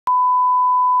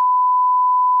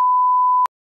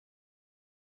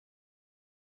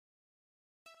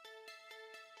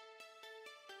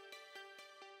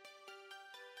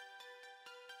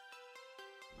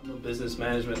I'm a business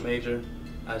management major.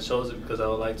 I chose it because I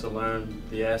would like to learn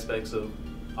the aspects of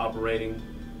operating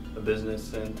a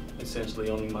business and essentially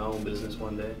owning my own business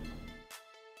one day.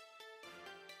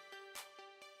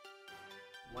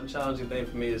 One challenging thing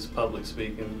for me is public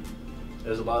speaking.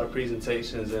 There's a lot of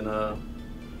presentations, and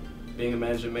being a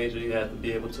management major, you have to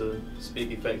be able to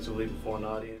speak effectively before an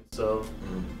audience. So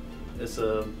it's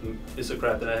a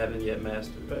craft that I haven't yet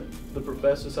mastered. But the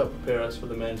professors help prepare us for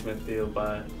the management field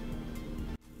by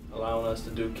allowing us to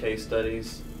do case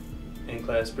studies,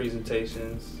 in-class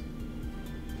presentations,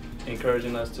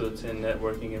 encouraging us to attend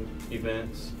networking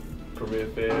events, career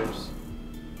fairs.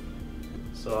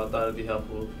 So I thought it'd be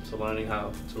helpful to learning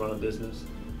how to run a business.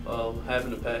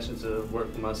 Having a passion to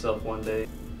work for myself one day.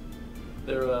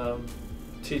 Their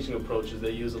teaching approaches,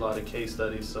 they use a lot of case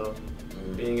studies, so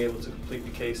being able to complete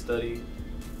the case study,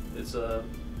 it's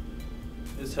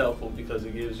helpful because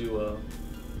it gives you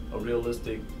a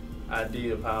realistic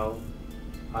idea of how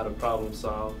to problem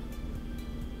solve.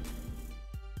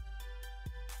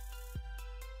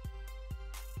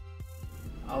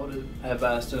 I would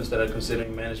advise students that are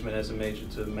considering management as a major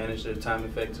to manage their time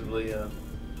effectively,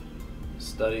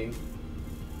 study,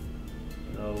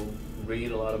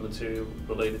 read a lot of material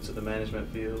related to the management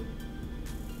field,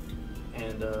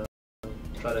 and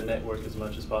try to network as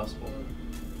much as possible.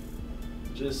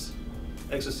 Just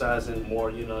exercising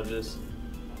more, just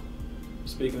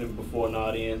speaking before an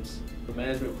audience. The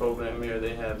management program here,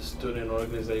 they have student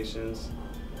organizations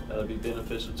that'll be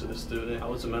beneficial to the student. I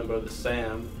was a member of the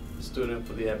SAM, Student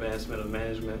for the Advancement of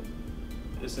Management.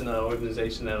 It's an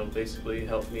organization that will basically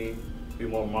help me be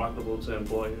more marketable to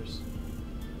employers.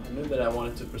 I knew that I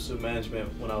wanted to pursue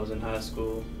management when I was in high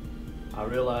school. I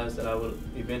realized that I would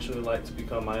eventually like to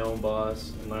become my own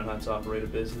boss and learn how to operate a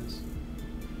business.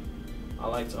 I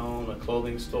like to own a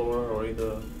clothing store or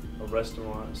either a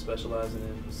restaurant specializing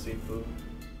in seafood.